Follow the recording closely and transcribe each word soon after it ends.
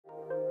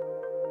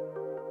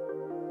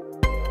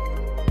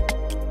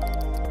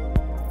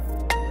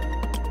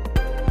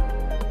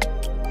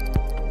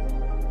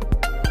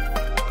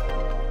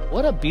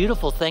What a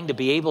beautiful thing to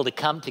be able to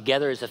come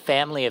together as a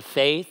family of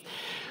faith.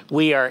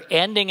 We are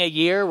ending a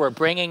year, we're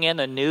bringing in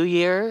a new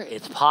year.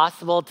 It's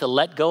possible to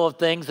let go of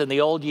things in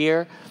the old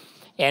year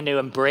and to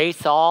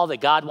embrace all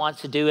that God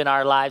wants to do in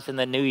our lives in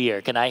the new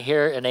year. Can I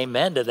hear an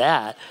amen to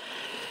that?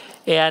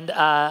 And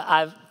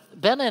I've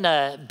been in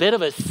a bit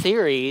of a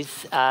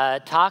series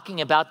talking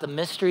about the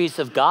mysteries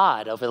of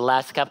God over the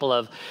last couple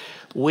of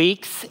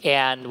weeks,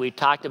 and we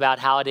talked about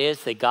how it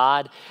is that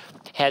God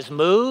has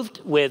moved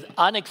with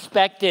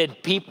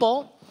unexpected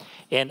people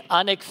in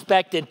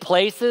unexpected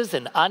places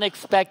and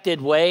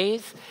unexpected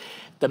ways.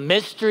 The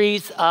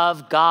mysteries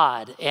of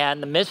God.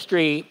 And the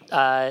mystery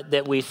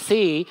that we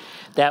see,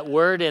 that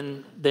word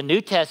in the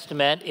New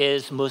Testament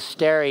is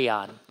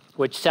mysterion,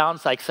 which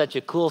sounds like such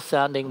a cool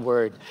sounding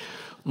word.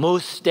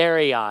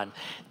 Mysterion.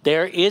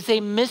 There is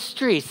a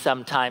mystery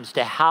sometimes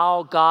to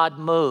how God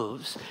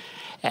moves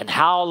and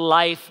how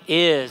life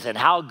is and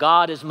how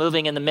God is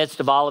moving in the midst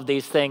of all of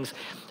these things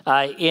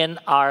in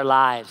our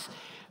lives.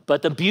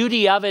 But the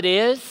beauty of it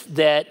is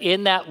that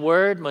in that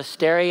word,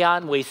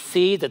 mysterion, we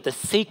see that the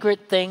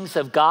secret things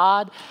of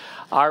God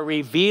are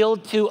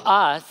revealed to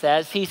us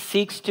as he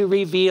seeks to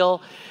reveal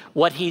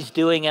what he's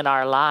doing in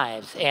our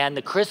lives. And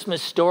the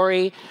Christmas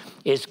story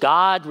is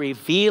God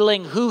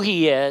revealing who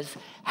he is,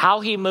 how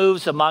he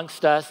moves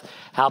amongst us,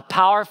 how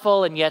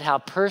powerful and yet how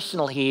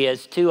personal he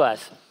is to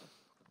us.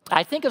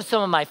 I think of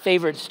some of my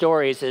favorite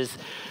stories as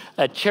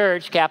a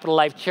church, Capital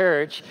Life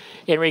Church,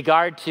 in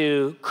regard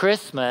to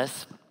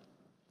Christmas.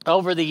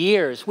 Over the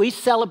years, we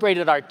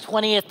celebrated our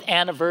 20th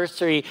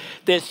anniversary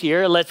this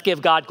year. Let's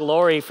give God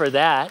glory for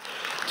that.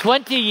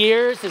 20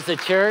 years as a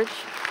church.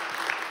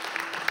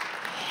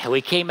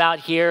 We came out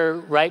here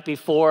right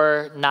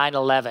before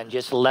 9/11,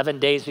 just 11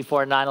 days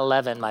before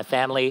 9/11. My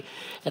family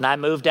and I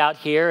moved out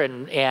here,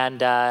 and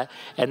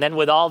then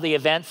with all the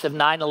events of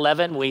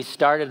 9/11, we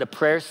started a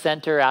prayer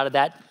center. Out of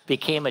that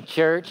became a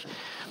church.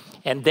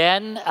 And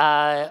then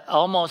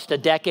almost a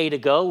decade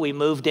ago, we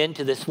moved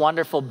into this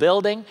wonderful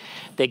building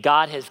that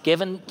God has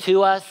given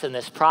to us in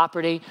this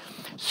property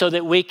so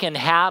that we can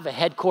have a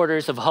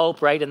headquarters of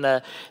hope right in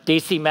the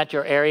DC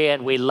metro area.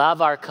 And we love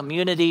our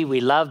community. We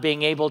love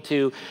being able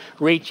to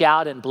reach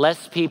out and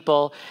bless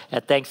people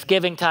at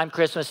Thanksgiving time,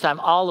 Christmas time,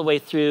 all the way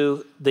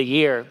through the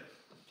year.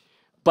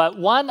 But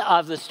one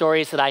of the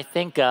stories that I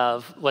think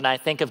of when I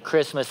think of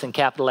Christmas in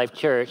Capital Life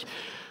Church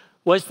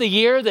was the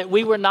year that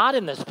we were not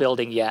in this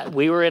building yet.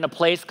 We were in a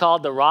place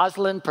called the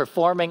Roslyn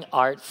Performing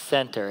Arts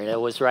Center. And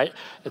it was right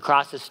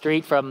across the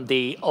street from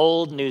the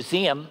old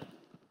museum.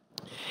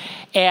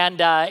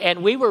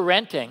 And we were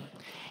renting.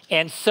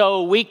 And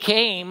so we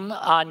came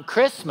on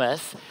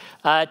Christmas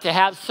to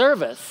have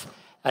service,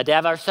 to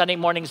have our Sunday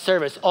morning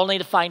service, only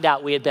to find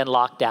out we had been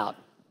locked out.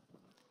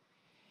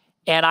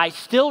 And I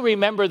still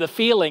remember the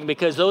feeling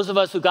because those of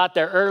us who got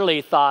there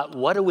early thought,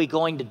 what are we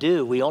going to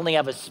do? We only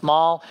have a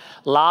small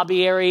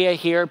lobby area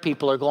here.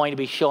 People are going to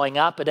be showing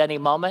up at any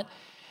moment.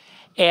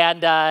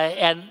 And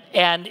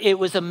it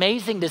was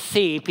amazing to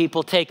see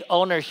people take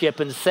ownership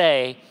and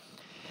say,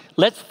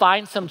 let's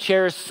find some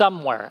chairs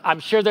somewhere. I'm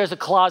sure there's a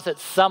closet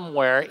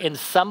somewhere in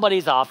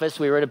somebody's office.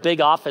 We were in a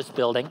big office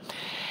building.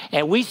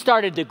 And we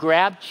started to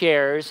grab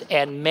chairs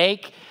and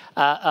make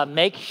a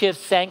makeshift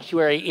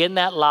sanctuary in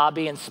that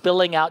lobby and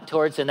spilling out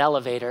towards an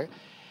elevator.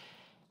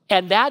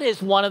 And that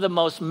is one of the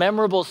most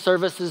memorable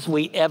services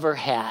we ever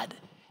had.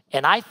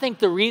 And I think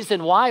the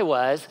reason why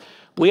was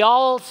we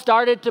all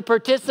started to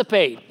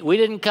participate. We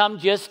didn't come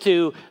just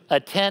to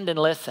attend and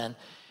listen.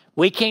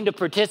 We came to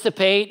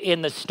participate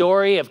in the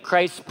story of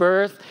Christ's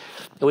birth.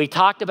 We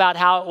talked about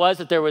how it was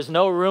that there was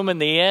no room in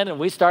the inn, and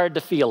we started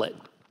to feel it.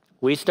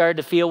 We started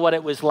to feel what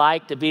it was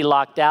like to be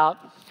locked out,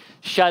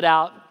 shut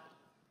out,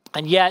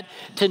 and yet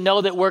to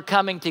know that we're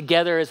coming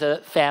together as a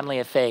family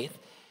of faith.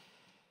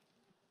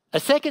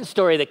 A second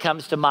story that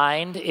comes to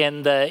mind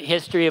in the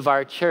history of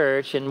our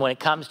church and when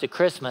it comes to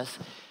Christmas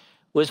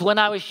was when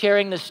I was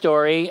sharing the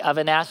story of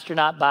an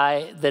astronaut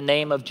by the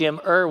name of Jim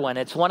Irwin.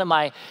 It's one of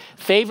my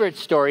favorite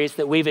stories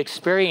that we've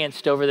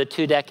experienced over the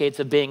 2 decades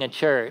of being a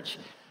church.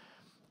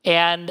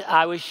 And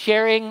I was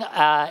sharing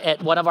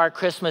at one of our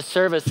Christmas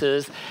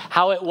services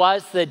how it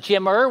was that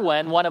Jim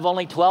Irwin, one of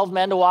only 12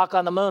 men to walk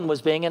on the moon,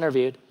 was being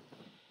interviewed.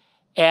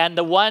 And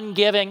the one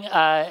giving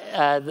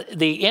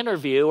the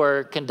interview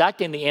or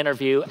conducting the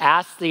interview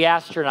asked the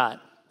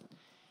astronaut,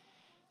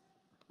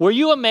 were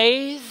you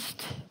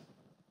amazed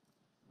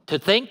to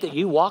think that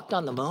you walked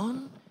on the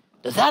moon?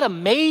 Does that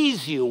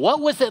amaze you?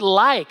 What was it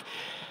like?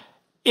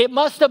 It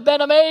must have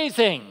been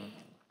amazing.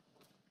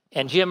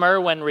 And Jim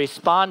Irwin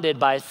responded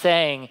by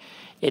saying,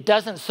 it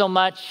doesn't so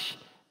much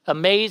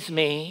amaze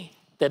me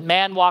that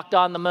man walked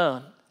on the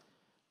moon.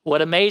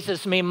 What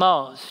amazes me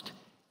most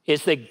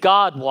is that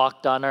God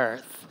walked on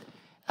earth.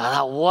 I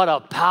thought, what a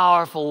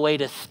powerful way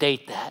to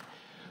state that.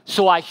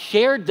 So I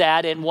shared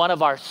that in one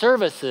of our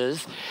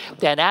services,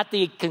 and at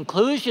the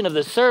conclusion of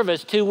the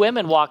service, 2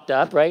 women walked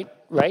up right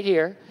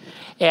here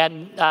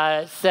and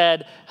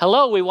said,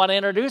 hello, we want to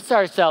introduce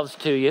ourselves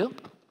to you.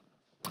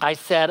 I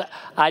said,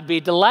 I'd be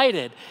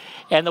delighted.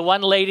 And the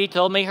one lady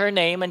told me her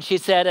name, and she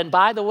said, and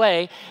by the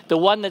way, the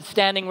one that's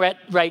standing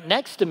right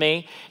next to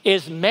me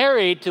is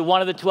married to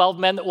one of the 12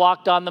 men that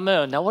walked on the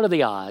moon. Now, what are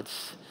the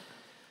odds?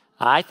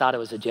 I thought it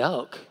was a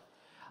joke.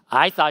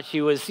 I thought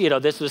she was,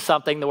 this was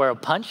something where a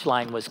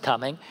punchline was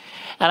coming.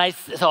 And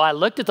so I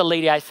looked at the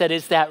lady, I said,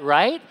 is that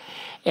right?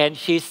 And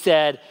she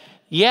said,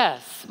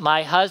 yes,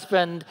 my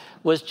husband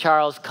was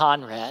Charles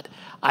Conrad.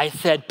 I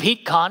said,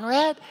 Pete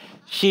Conrad?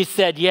 She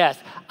said, yes.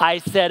 I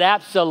said,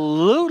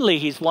 absolutely,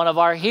 he's one of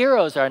our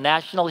heroes, our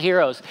national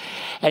heroes.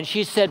 And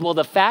she said, well,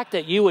 the fact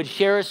that you would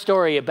share a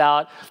story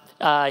about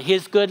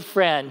his good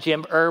friend,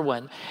 Jim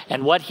Irwin,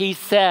 and what he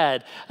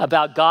said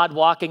about God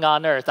walking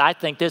on earth, I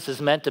think this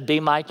is meant to be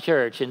my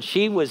church. And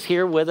she was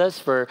here with us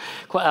for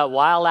a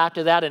while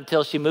after that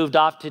until she moved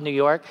off to New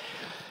York.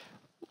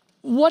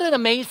 What an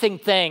amazing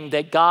thing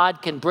that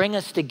God can bring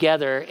us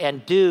together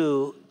and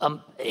do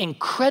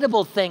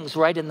incredible things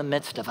right in the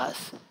midst of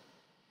us.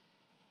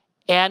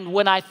 And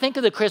when I think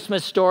of the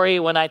Christmas story,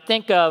 when I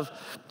think of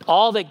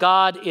all that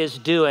God is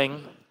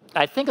doing,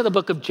 I think of the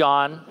book of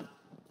John.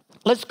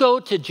 Let's go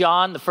to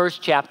John, the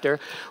first chapter.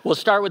 We'll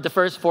start with the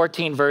first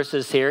 14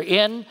 verses here.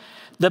 In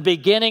the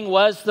beginning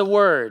was the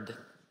Word,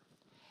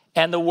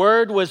 and the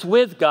Word was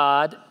with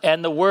God,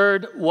 and the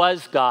Word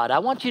was God. I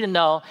want you to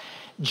know,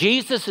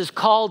 Jesus is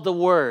called the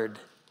Word.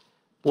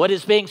 What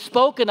is being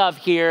spoken of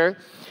here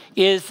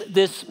is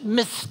this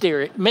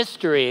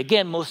mystery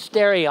again,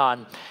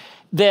 mysterion,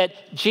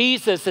 that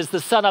Jesus is the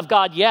Son of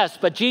God, yes,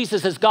 but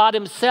Jesus is God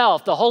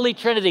himself, the Holy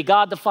Trinity,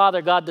 God the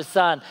Father, God the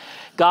Son,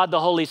 God the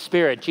Holy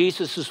Spirit.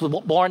 Jesus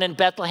was born in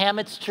Bethlehem,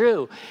 it's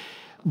true.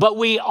 But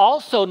we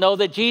also know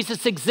that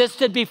Jesus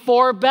existed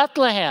before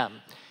Bethlehem.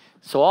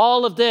 So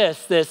all of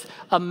this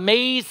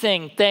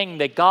amazing thing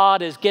that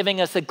God is giving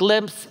us a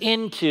glimpse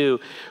into,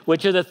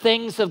 which are the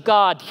things of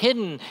God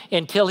hidden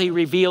until he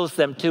reveals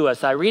them to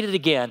us. I read it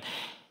again.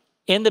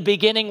 In the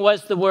beginning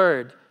was the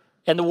Word,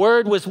 and the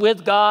Word was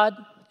with God,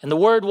 and the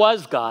Word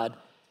was God.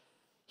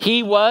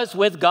 He was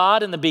with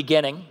God in the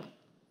beginning,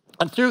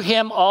 and through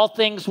him all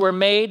things were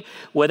made.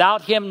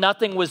 Without him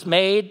nothing was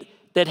made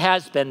that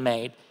has been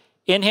made.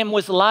 In him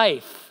was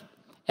life,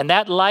 and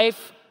that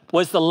life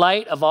was the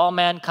light of all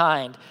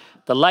mankind.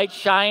 The light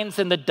shines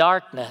in the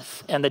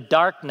darkness, and the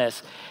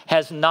darkness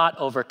has not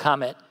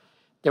overcome it.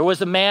 There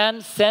was a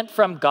man sent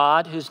from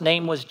God whose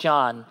name was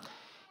John.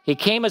 He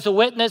came as a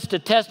witness to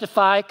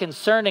testify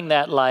concerning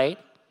that light,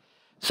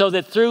 so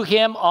that through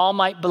him all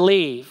might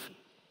believe.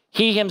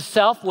 He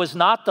himself was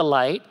not the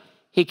light.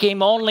 He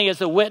came only as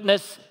a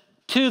witness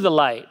to the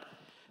light.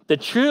 The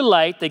true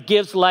light that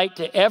gives light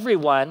to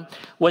everyone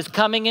was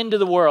coming into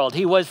the world.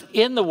 He was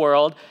in the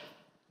world,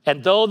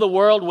 and though the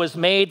world was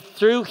made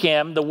through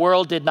him, the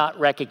world did not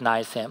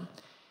recognize him.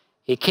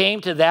 He came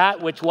to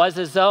that which was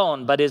his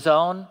own, but his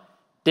own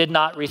did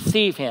not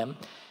receive him.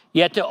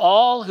 Yet to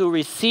all who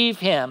receive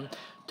him,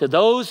 to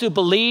those who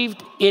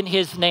believed in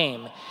his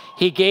name,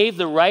 he gave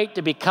the right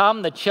to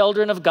become the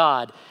children of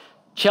God,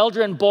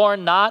 children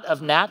born not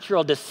of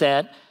natural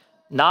descent,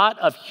 not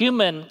of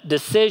human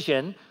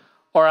decision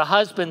or a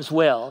husband's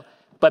will,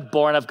 but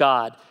born of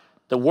God.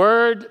 The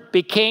Word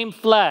became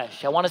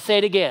flesh. I want to say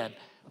it again.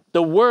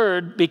 The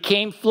Word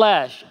became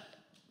flesh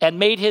and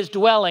made his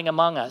dwelling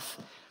among us.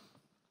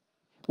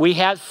 We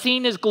have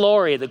seen his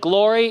glory, the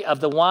glory of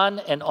the one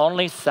and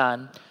only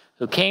Son,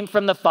 who came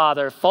from the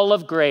Father, full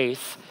of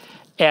grace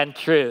and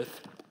truth.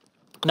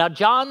 Now,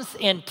 John's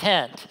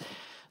intent,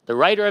 the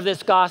writer of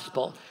this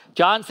gospel,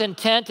 John's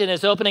intent in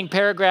his opening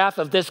paragraph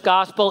of this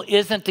gospel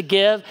isn't to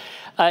give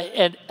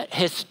a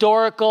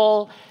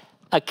historical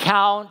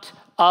account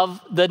of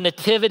the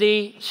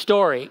nativity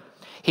story.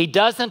 He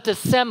doesn't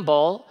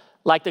assemble,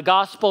 like the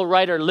gospel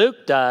writer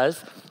Luke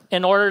does,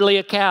 an orderly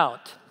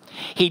account.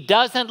 He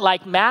doesn't,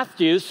 like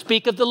Matthew,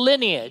 speak of the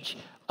lineage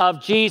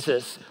of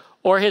Jesus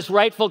or his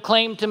rightful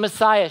claim to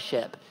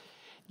messiahship.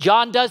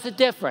 John does it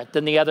different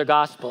than the other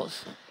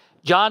gospels.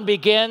 John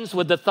begins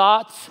with the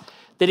thoughts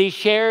that he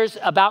shares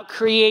about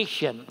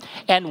creation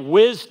and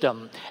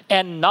wisdom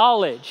and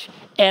knowledge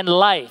and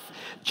life.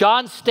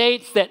 John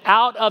states that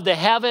out of the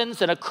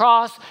heavens and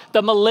across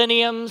the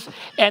millenniums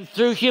and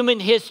through human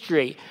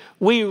history,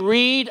 we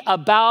read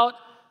about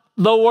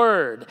the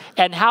Word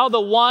and how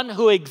the one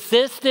who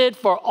existed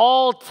for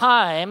all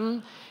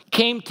time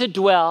came to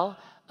dwell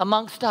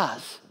amongst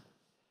us.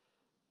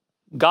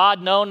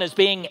 God, known as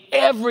being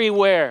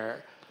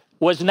everywhere,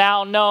 was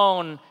now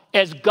known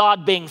as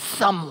God being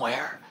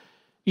somewhere.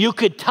 You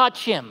could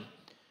touch him.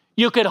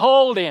 You could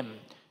hold him.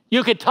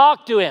 You could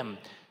talk to him.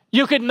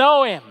 You could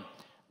know him.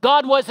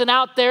 God wasn't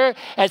out there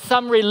as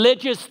some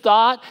religious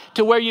thought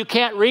to where you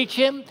can't reach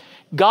him.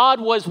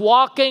 God was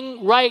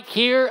walking right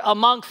here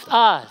amongst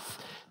us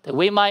that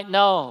we might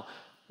know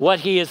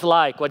what he is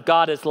like, what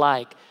God is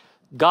like.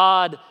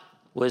 God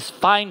was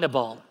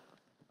findable.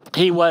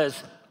 He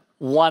was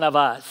one of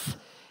us.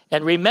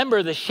 And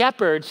remember the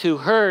shepherds who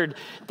heard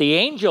the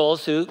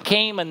angels who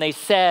came and they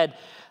said,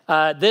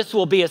 this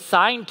will be a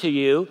sign to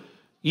you.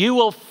 You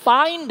will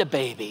find a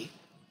baby.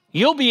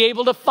 You'll be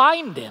able to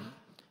find him.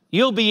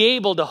 You'll be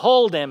able to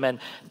hold him and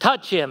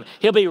touch him.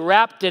 He'll be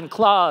wrapped in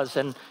cloths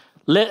and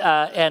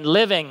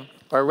living,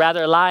 or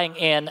rather lying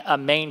in a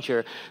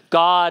manger.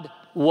 God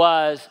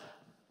was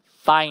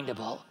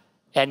findable,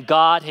 and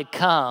God had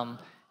come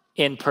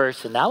in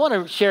person. Now, I want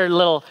to share a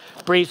little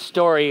brief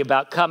story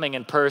about coming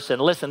in person.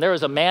 Listen, there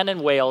was a man in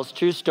Wales,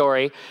 true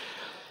story,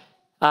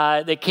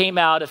 that came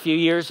out a few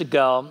years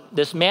ago.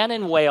 This man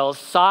in Wales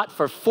sought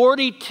for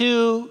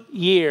 42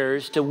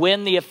 years to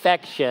win the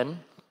affection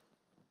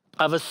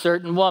of a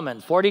certain woman.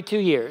 42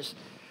 years.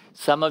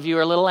 Some of you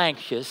are a little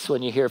anxious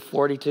when you hear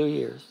 42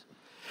 years.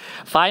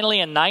 Finally,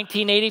 in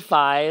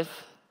 1985,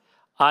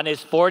 on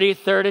his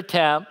 43rd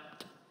attempt,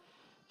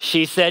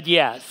 she said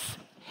yes.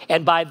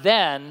 And by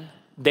then,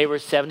 they were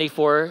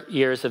 74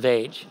 years of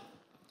age.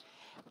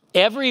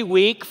 Every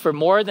week for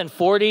more than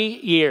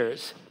 40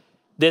 years,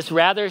 this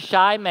rather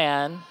shy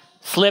man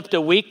slipped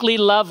a weekly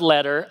love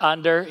letter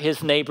under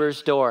his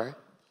neighbor's door.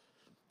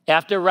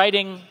 After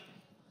writing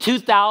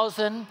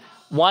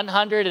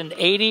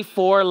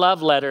 2,184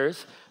 love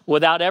letters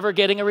without ever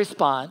getting a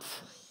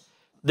response,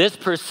 this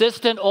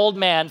persistent old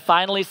man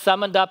finally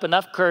summoned up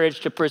enough courage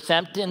to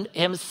present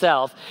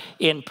himself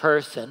in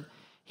person.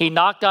 He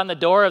knocked on the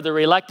door of the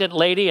reluctant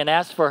lady and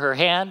asked for her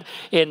hand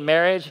in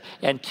marriage,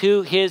 and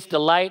to his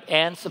delight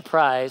and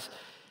surprise,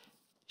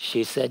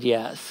 she said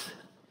yes.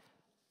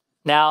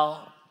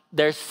 Now,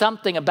 there's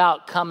something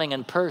about coming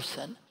in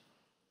person.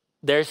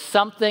 There's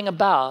something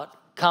about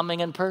coming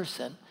in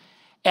person.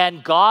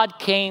 And God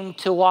came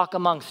to walk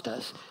amongst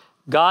us.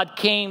 God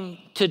came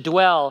to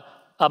dwell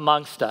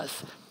amongst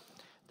us.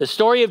 The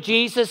story of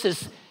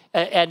Jesus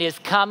and his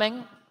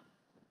coming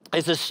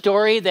is a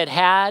story that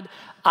had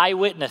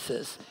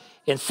eyewitnesses.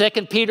 In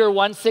 2 Peter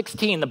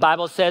 1:16, the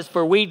Bible says,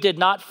 "For we did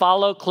not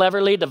follow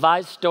cleverly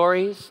devised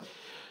stories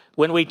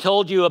when we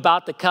told you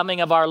about the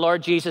coming of our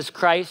Lord Jesus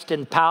Christ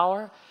in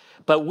power,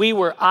 but we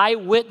were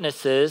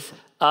eyewitnesses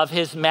of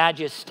his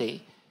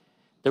majesty."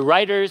 The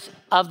writers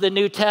of the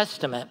New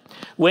Testament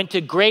went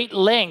to great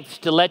lengths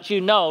to let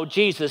you know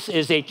Jesus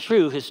is a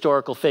true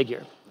historical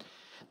figure.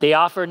 They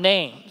offer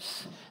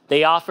names,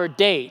 they offer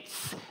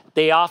dates,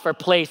 they offer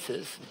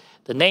places.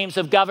 The names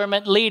of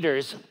government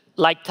leaders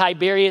like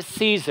Tiberius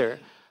Caesar,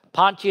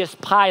 Pontius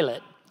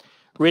Pilate,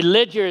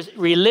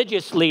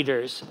 religious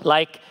leaders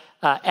like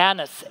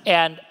Annas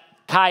and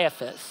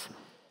Caiaphas.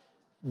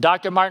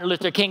 Dr. Martin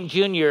Luther King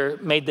Jr.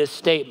 made this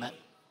statement.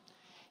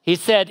 He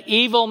said,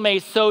 "Evil may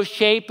so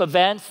shape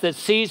events that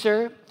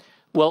Caesar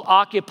will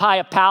occupy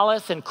a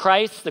palace and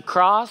Christ the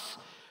cross,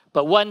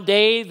 but one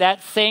day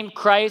that same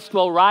Christ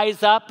will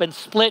rise up and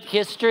split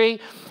history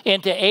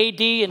into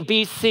AD and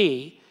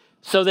BC,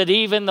 so that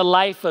even the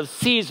life of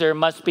Caesar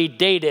must be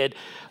dated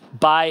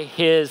by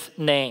his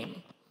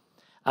name."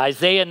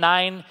 Isaiah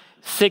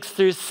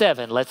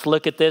 9:6-7. Let's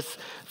look at this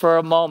for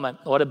a moment.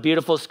 What a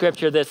beautiful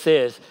scripture this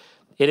is.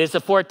 "It is a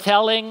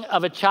foretelling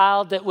of a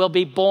child that will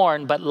be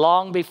born, but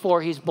long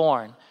before he's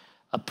born,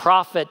 a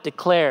prophet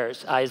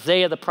declares,"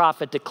 Isaiah the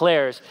prophet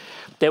declares,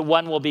 "that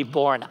one will be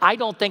born." I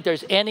don't think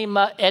there's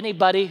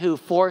anybody who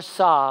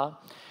foresaw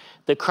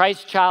the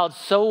Christ child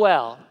so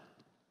well,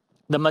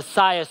 the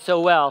Messiah so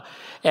well,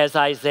 as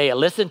Isaiah.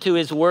 Listen to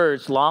his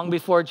words long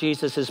before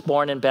Jesus is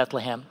born in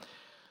Bethlehem.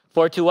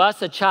 "For to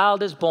us a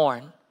child is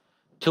born,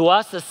 to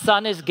us a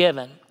son is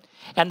given,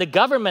 and the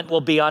government will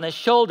be on his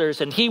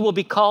shoulders, and he will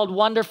be called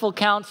Wonderful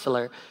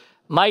Counselor,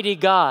 Mighty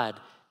God,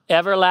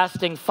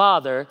 Everlasting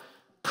Father,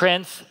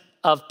 Prince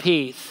of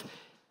Peace.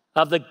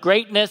 Of the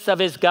greatness of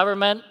his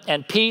government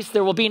and peace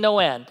there will be no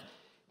end.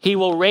 He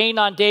will reign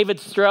on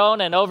David's throne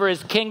and over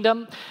his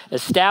kingdom,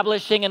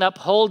 establishing and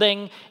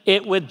upholding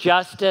it with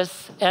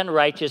justice and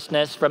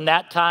righteousness from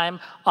that time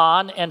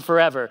on and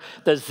forever.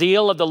 The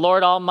zeal of the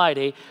Lord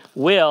Almighty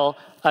will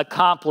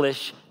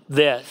accomplish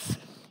this."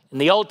 In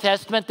the Old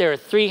Testament, there are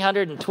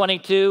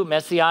 322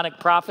 messianic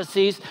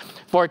prophecies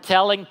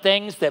foretelling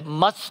things that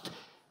must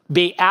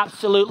be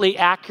absolutely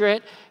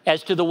accurate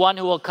as to the one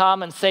who will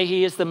come and say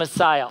he is the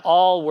Messiah.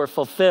 All were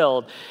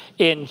fulfilled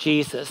in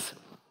Jesus.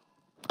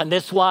 And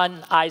this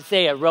one,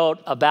 Isaiah wrote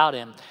about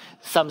him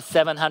some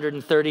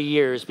 730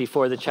 years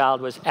before the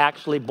child was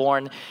actually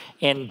born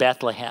in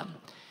Bethlehem.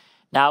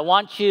 Now, I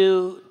want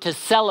you to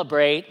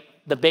celebrate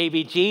the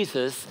baby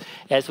Jesus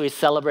as we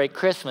celebrate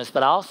Christmas,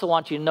 but I also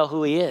want you to know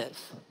who he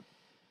is.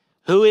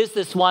 Who is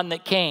this one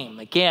that came?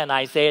 Again,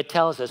 Isaiah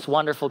tells us,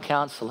 Wonderful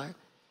Counselor.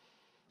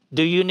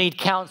 Do you need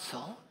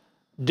counsel?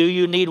 Do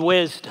you need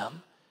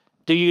wisdom?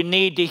 Do you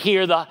need to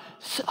hear the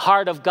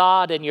heart of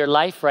God in your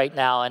life right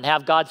now and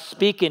have God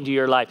speak into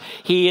your life?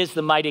 He is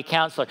the mighty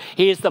counselor.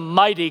 He is the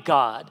mighty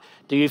God.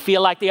 Do you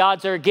feel like the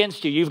odds are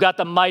against you? You've got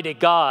the mighty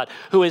God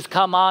who has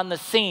come on the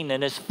scene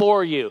and is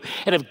for you.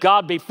 And if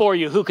God be for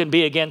you, who can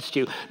be against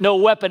you? No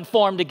weapon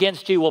formed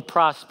against you will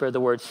prosper, the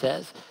word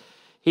says.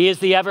 He is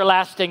the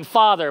everlasting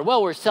Father.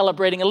 Well, we're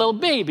celebrating a little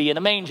baby in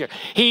a manger.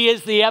 He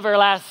is the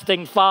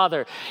everlasting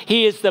Father.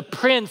 He is the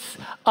Prince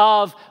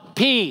of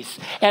Peace.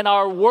 And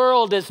our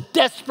world is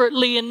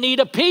desperately in need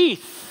of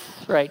peace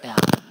right now.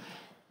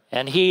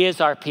 And he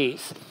is our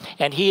peace.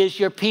 And he is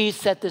your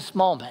peace at this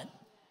moment.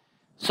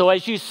 So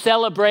as you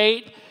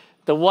celebrate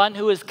the one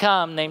who has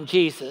come named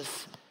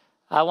Jesus,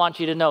 I want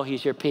you to know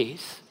he's your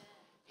peace.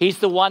 He's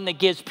the one that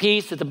gives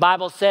peace that the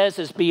Bible says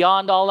is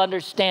beyond all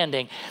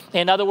understanding.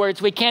 In other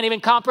words, we can't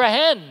even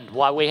comprehend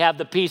why we have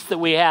the peace that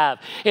we have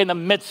in the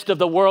midst of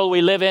the world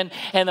we live in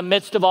the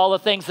midst of all the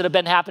things that have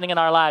been happening in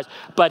our lives.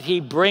 But he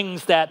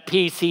brings that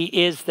peace. He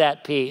is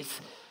that peace.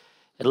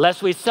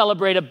 Unless we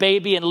celebrate a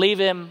baby and leave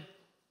him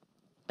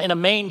in a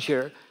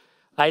manger,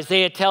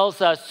 Isaiah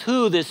tells us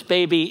who this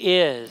baby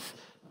is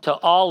to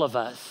all of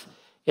us.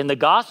 In the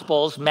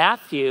Gospels,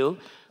 Matthew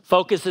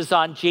focuses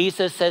on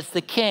Jesus as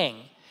the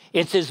king.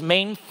 It's his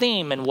main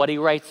theme in what he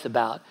writes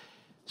about.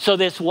 So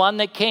this one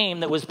that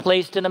came, that was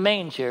placed in a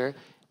manger,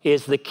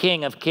 is the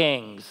King of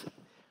Kings.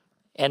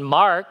 And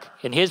Mark,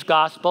 in his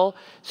gospel,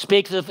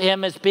 speaks of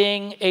him as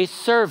being a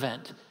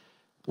servant.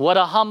 What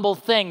a humble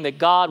thing that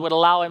God would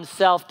allow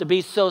himself to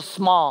be so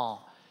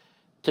small,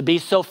 to be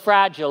so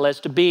fragile as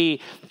to be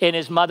in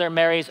his mother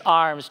Mary's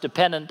arms,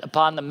 dependent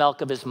upon the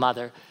milk of his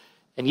mother.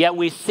 And yet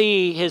we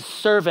see his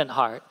servant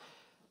heart.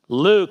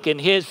 Luke, in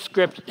his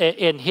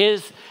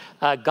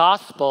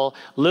gospel,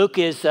 Luke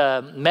is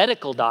a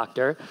medical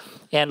doctor,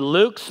 and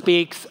Luke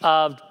speaks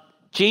of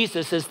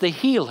Jesus as the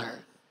healer.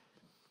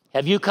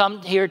 Have you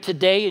come here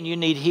today and you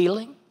need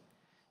healing?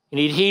 You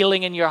need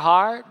healing in your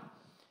heart.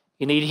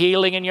 You need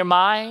healing in your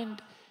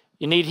mind.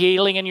 You need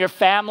healing in your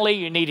family.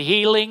 You need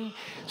healing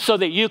so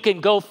that you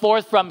can go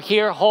forth from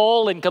here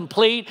whole and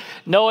complete,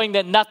 knowing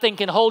that nothing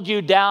can hold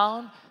you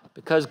down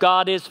because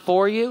God is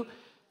for you.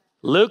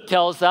 Luke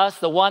tells us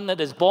the one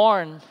that is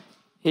born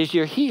is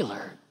your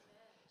healer.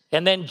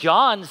 And then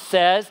John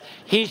says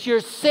he's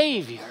your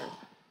Savior.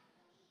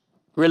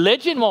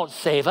 Religion won't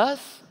save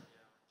us.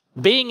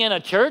 Being in a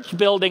church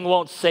building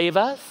won't save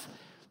us.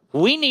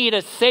 We need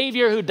a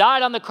Savior who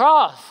died on the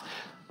cross,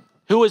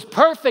 who was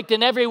perfect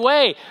in every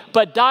way,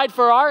 but died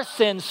for our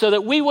sins so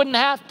that we wouldn't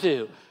have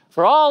to.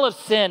 For all have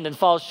sinned and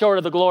fall short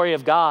of the glory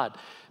of God.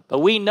 But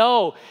we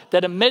know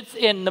that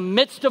in the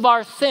midst of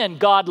our sin,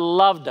 God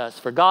loved us.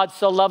 For God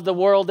so loved the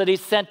world that he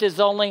sent his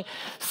only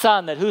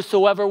Son, that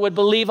whosoever would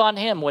believe on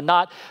him would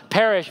not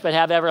perish but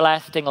have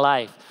everlasting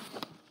life.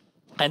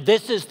 And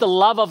this is the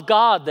love of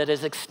God that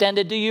is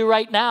extended to you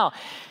right now.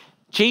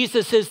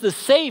 Jesus is the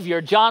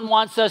Savior. John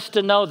wants us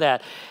to know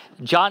that.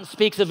 John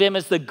speaks of him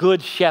as the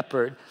good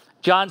shepherd.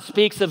 John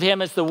speaks of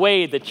him as the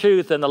way, the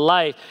truth, and the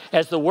life,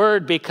 as the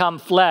word become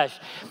flesh.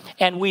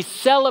 And we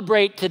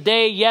celebrate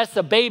today, yes,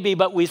 a baby,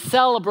 but we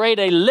celebrate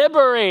a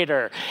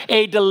liberator,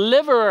 a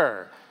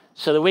deliverer,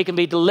 so that we can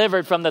be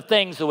delivered from the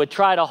things that would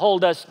try to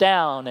hold us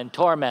down and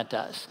torment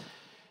us.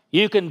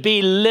 You can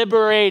be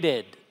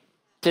liberated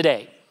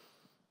today.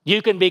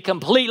 You can be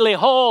completely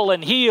whole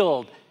and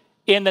healed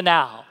in the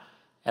now.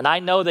 And I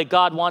know that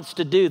God wants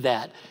to do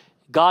that.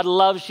 God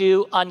loves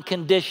you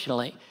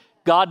unconditionally.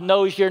 God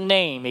knows your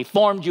name. He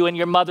formed you in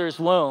your mother's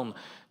womb.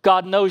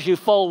 God knows you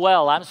full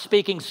well. I'm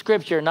speaking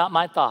scripture, not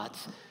my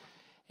thoughts.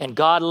 And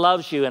God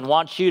loves you and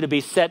wants you to be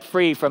set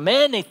free from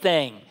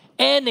anything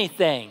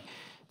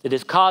that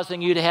is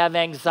causing you to have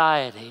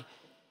anxiety.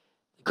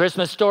 The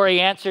Christmas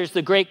story answers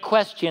the great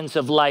questions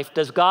of life.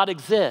 Does God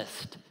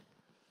exist?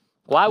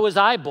 Why was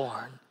I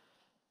born?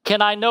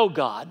 Can I know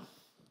God?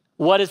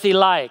 What is he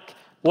like?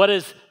 What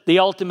is the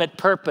ultimate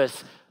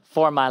purpose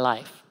for my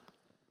life?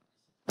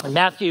 In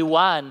Matthew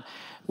 1,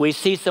 we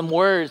see some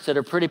words that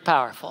are pretty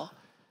powerful.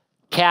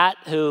 Kat,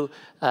 who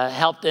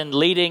helped in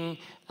leading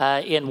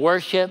in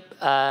worship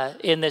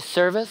in this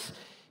service,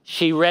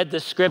 she read the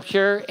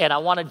scripture, and I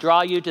want to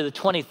draw you to the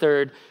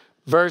 23rd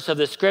verse of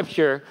the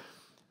scripture,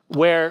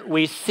 where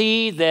we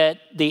see that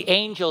the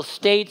angel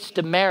states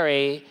to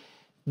Mary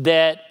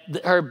that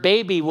her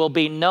baby will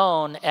be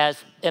known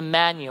as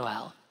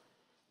Emmanuel.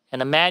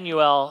 And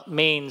Emmanuel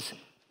means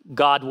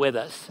God with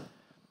us.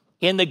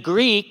 In the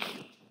Greek,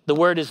 the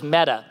word is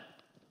meta,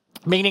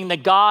 meaning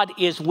that God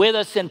is with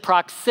us in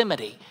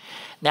proximity.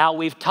 Now,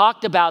 we've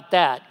talked about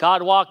that.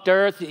 God walked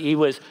earth. He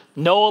was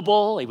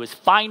knowable. He was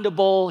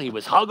findable. He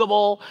was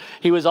huggable.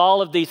 He was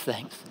all of these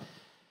things.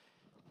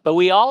 But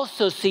we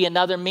also see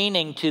another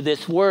meaning to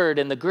this word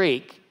in the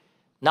Greek.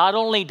 Not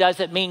only does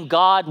it mean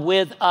God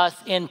with us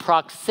in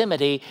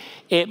proximity,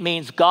 it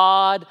means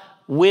God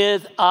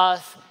with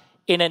us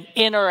in an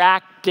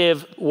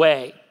interactive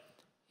way.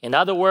 In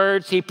other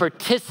words, he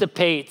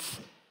participates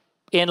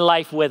in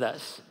life with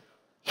us.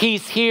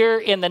 He's here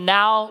in the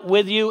now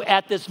with you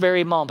at this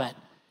very moment.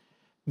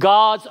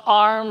 God's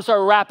arms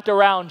are wrapped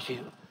around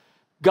you.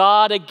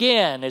 God,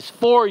 again, is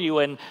for you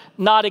and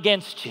not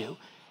against you.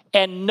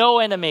 And no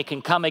enemy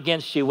can come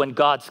against you when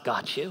God's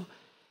got you.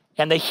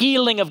 And the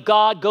healing of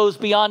God goes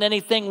beyond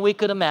anything we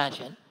could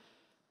imagine.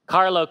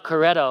 Carlo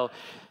Corretto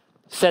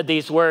said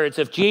these words: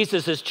 if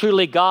Jesus is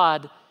truly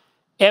God,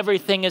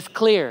 everything is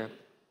clear.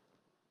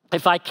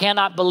 If I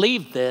cannot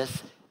believe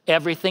this,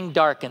 everything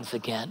darkens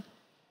again.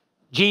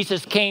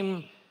 Jesus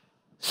came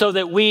so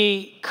that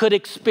we could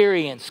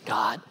experience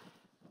God,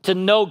 to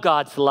know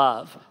God's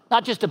love.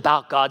 Not just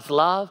about God's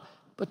love,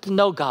 but to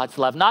know God's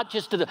love. Not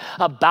just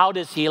about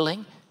his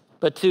healing,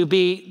 but to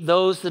be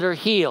those that are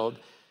healed.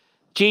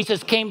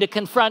 Jesus came to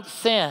confront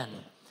sin,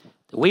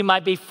 that we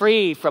might be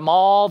free from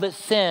all that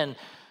sin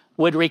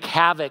would wreak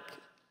havoc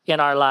in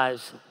our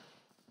lives,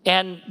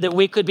 and that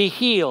we could be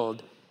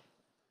healed,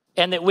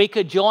 and that we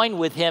could join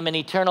with him in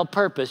eternal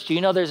purpose. Do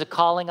you know there's a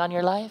calling on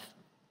your life?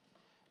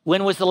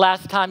 When was the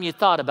last time you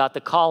thought about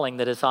the calling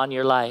that is on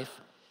your life?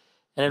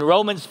 And in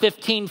Romans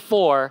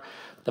 15:4,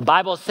 the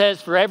Bible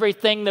says, for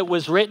everything that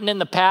was written in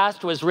the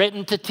past was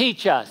written to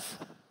teach us,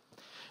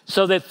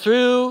 so that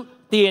through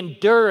the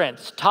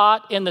endurance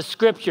taught in the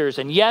scriptures,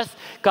 and yes,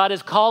 God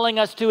is calling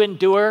us to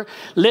endure.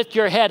 Lift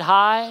your head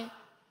high.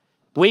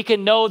 We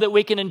can know that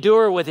we can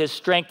endure with his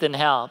strength and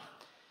help,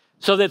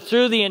 so that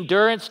through the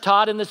endurance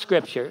taught in the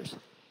scriptures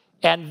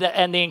and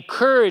the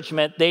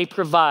encouragement they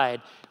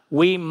provide,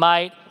 we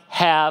might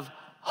have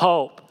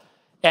hope.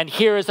 And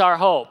here is our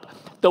hope.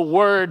 The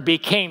word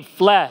became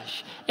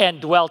flesh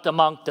and dwelt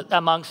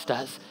amongst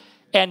us.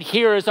 And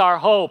here is our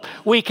hope.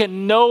 We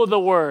can know the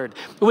word.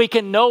 We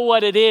can know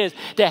what it is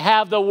to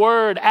have the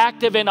word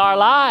active in our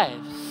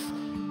lives.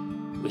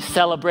 We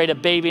celebrate a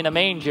baby in a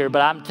manger,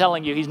 but I'm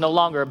telling you, he's no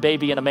longer a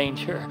baby in a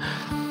manger.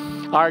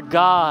 Our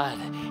God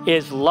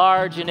is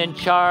large and in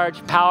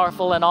charge,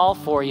 powerful and all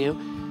for you.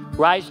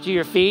 Rise to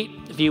your feet,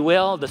 if you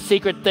will. The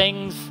secret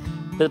things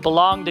that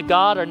belong to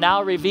God are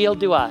now revealed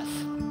to us.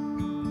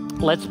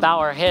 Let's bow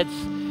our heads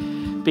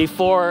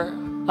before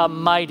a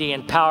mighty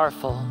and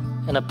powerful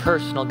and a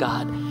personal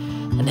God.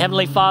 And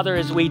Heavenly Father,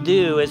 as we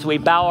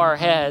bow our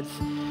heads,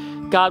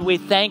 God, we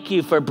thank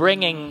you for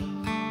bringing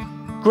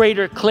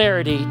greater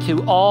clarity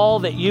to all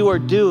that you are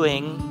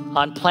doing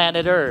on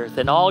planet Earth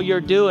and all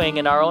you're doing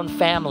in our own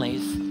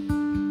families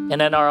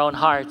and in our own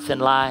hearts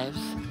and lives.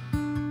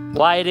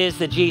 Why it is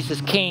that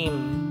Jesus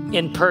came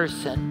in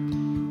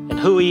person and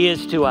who he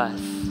is to us.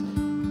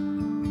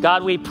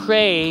 God, we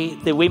pray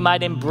that we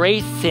might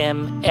embrace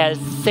him as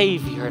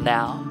Savior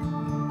now,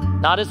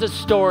 not as a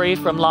story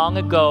from long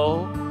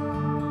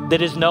ago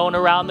that is known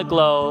around the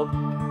globe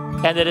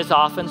and that is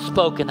often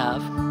spoken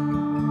of,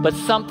 but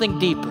something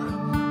deeper,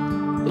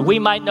 that we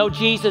might know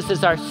Jesus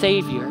as our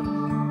Savior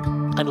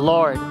and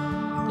Lord,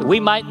 that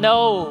we might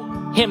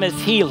know him as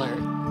healer.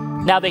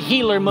 Now the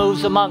healer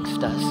moves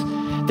amongst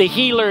us. The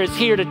healer is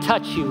here to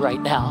touch you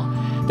right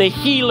now. The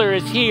healer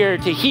is here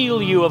to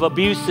heal you of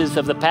abuses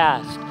of the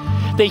past.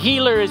 The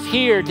healer is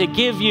here to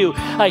give you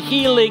a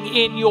healing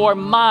in your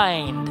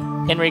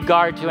mind in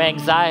regard to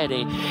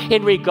anxiety,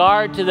 in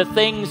regard to the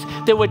things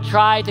that would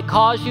try to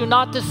cause you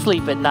not to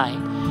sleep at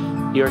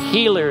night. Your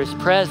healer is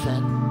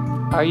present.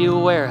 Are you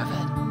aware of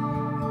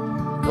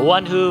it? The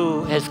one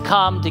who has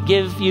come to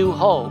give you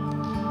hope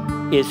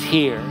is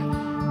here.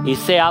 You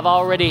say, I've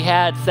already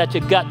had such a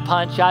gut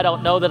punch. I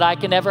don't know that I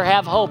can ever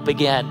have hope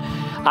again.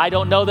 I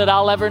don't know that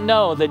I'll ever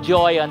know the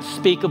joy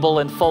unspeakable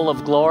and full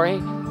of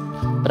glory.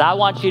 But I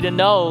want you to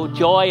know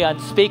joy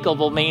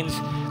unspeakable means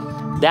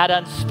that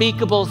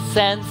unspeakable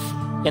sense.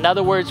 In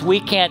other words,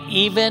 we can't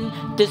even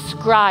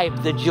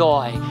describe the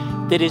joy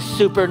that is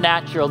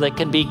supernatural that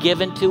can be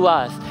given to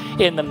us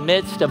in the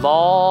midst of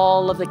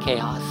all of the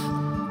chaos,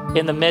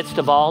 in the midst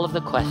of all of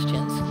the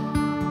questions.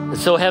 And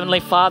so, Heavenly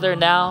Father,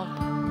 now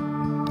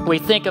we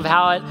think of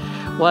how it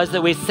was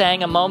that we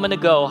sang a moment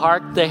ago,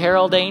 Hark the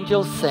Herald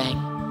Angels Sing.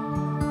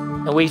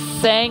 And we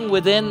sang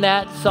within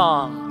that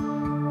song,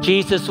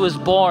 Jesus was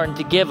born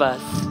to give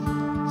us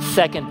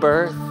second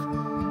birth.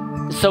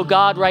 So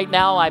God, right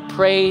now, I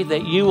pray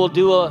that you will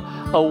do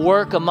a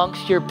work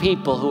amongst your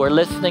people who are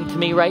listening to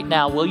me right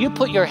now. Will you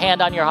put your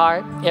hand on your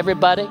heart,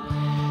 everybody?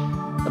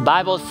 The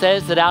Bible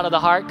says that out of the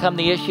heart come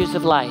the issues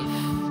of life.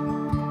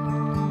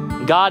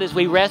 God, as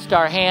we rest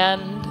our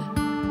hand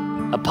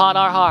upon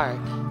our heart,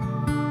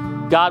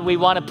 God, we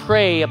want to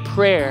pray a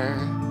prayer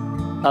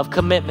of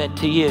commitment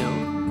to you.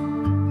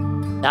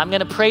 Now, I'm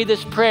going to pray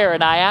this prayer,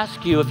 and I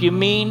ask you, if you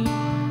mean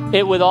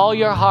it with all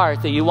your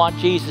heart that you want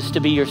Jesus to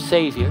be your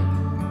Savior.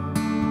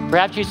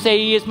 Perhaps you say,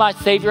 he is my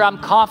Savior. I'm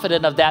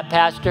confident of that,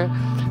 Pastor,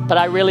 but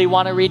I really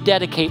want to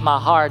rededicate my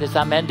heart as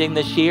I'm ending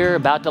this year,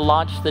 about to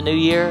launch the new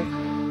year.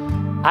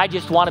 I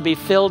just want to be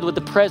filled with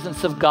the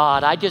presence of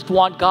God. I just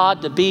want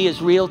God to be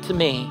as real to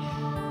me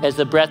as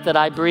the breath that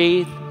I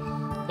breathe,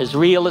 as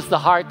real as the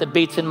heart that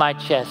beats in my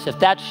chest. If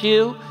that's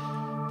you,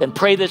 then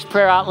pray this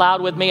prayer out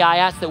loud with me. I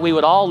ask that we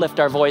would all lift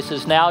our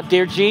voices now.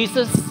 Dear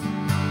Jesus,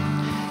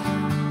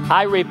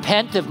 I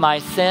repent of my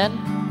sin.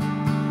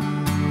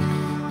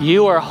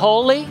 You are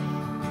holy.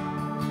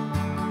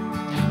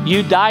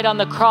 You died on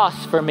the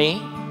cross for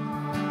me.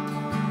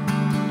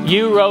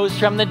 You rose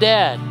from the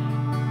dead.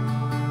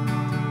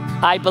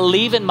 I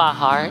believe in my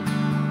heart.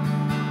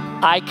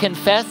 I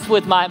confess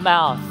with my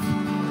mouth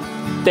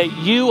that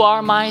you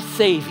are my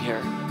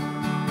Savior.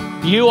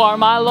 You are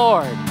my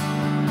Lord.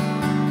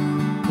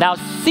 Now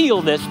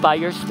seal this by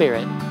your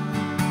Spirit.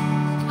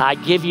 I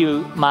give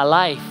you my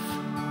life,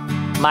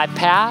 my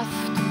past,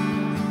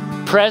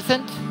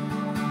 present,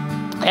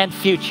 and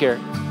future.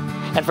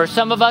 And for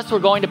some of us, we're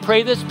going to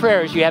pray this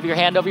prayer as you have your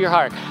hand over your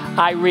heart.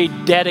 I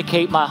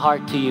rededicate my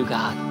heart to you,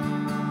 God.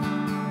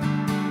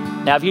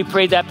 Now, if you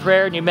prayed that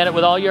prayer and you meant it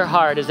with all your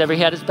heart, as every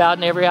head is bowed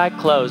and every eye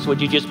closed,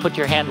 would you just put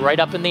your hand right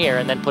up in the air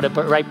and then put it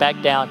right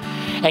back down?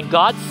 And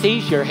God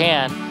sees your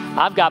hand.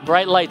 I've got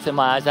bright lights in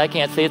my eyes. I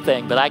can't see a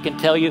thing, but I can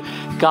tell you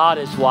God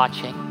is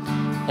watching.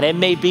 And it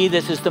may be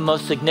this is the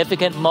most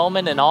significant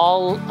moment in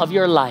all of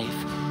your life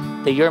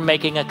that you're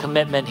making a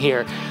commitment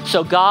here.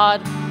 So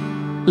God,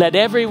 let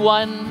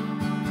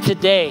everyone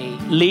today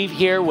leave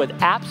here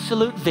with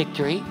absolute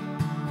victory,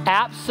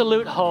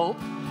 absolute hope.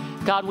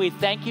 God, we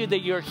thank you that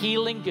your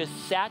healing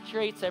just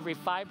saturates every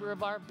fiber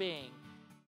of our being.